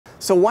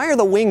So why are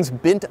the wings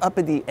bent up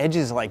at the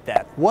edges like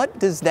that? What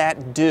does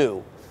that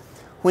do?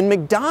 When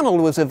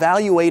McDonnell was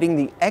evaluating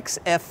the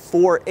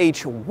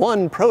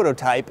XF4H1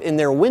 prototype in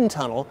their wind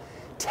tunnel,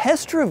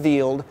 tests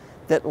revealed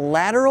that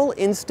lateral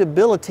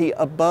instability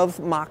above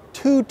Mach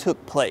 2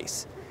 took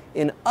place.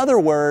 In other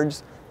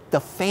words,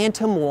 the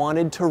Phantom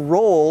wanted to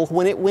roll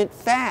when it went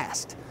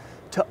fast.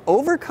 To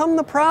overcome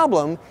the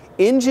problem,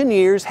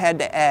 engineers had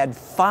to add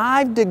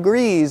 5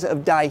 degrees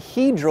of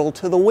dihedral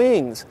to the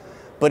wings.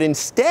 But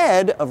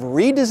instead of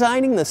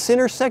redesigning the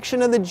center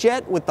section of the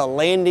jet with the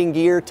landing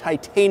gear,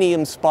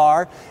 titanium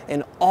spar,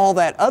 and all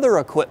that other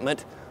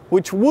equipment,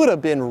 which would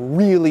have been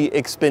really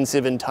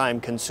expensive and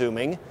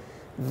time-consuming,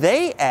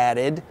 they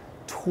added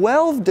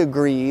 12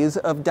 degrees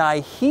of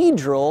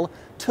dihedral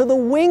to the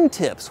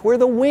wingtips, where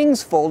the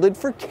wings folded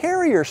for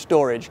carrier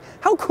storage.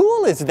 How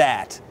cool is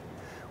that?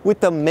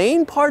 With the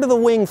main part of the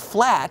wing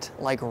flat,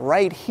 like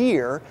right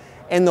here,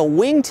 and the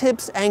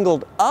wingtips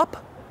angled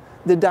up,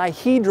 the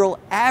dihedral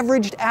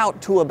averaged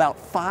out to about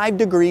 5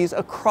 degrees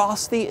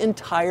across the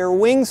entire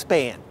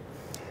wingspan.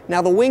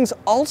 Now the wings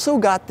also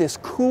got this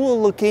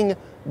cool looking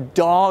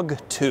dog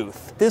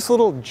tooth. This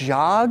little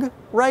jog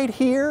right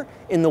here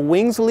in the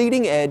wing's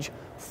leading edge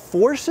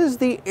forces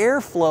the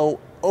airflow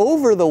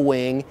over the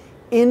wing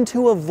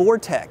into a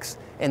vortex,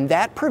 and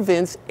that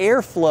prevents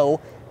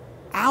airflow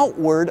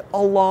outward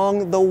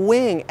along the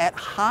wing at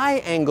high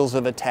angles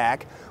of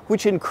attack,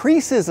 which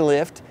increases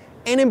lift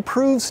and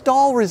improves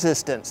stall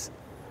resistance.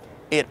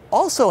 It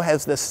also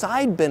has the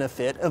side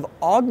benefit of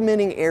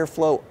augmenting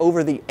airflow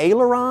over the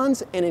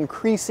ailerons and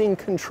increasing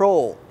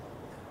control.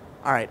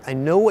 All right, I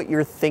know what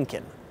you're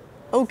thinking.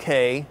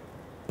 Okay,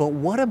 but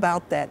what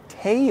about that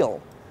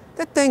tail?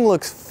 That thing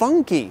looks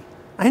funky.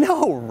 I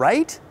know,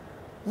 right?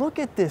 Look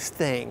at this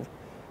thing.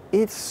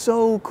 It's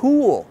so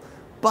cool.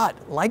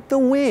 But like the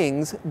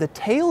wings, the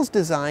tail's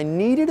design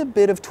needed a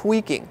bit of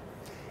tweaking.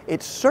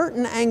 At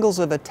certain angles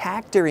of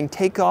attack during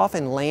takeoff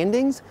and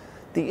landings,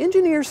 the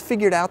engineers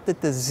figured out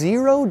that the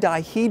zero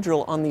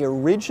dihedral on the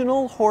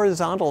original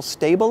horizontal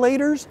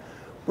stabilators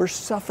were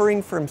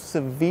suffering from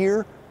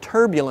severe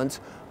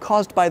turbulence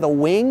caused by the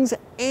wings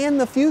and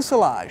the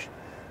fuselage.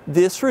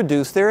 This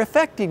reduced their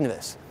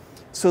effectiveness.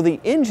 So the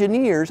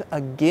engineers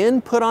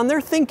again put on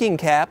their thinking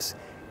caps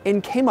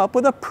and came up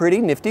with a pretty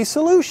nifty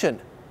solution.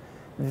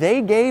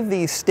 They gave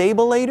these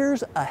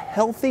stabilators a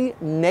healthy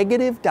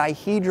negative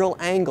dihedral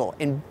angle,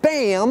 and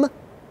bam,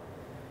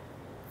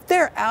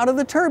 they're out of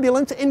the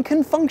turbulence and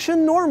can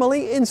function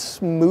normally in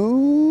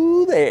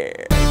smooth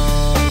air.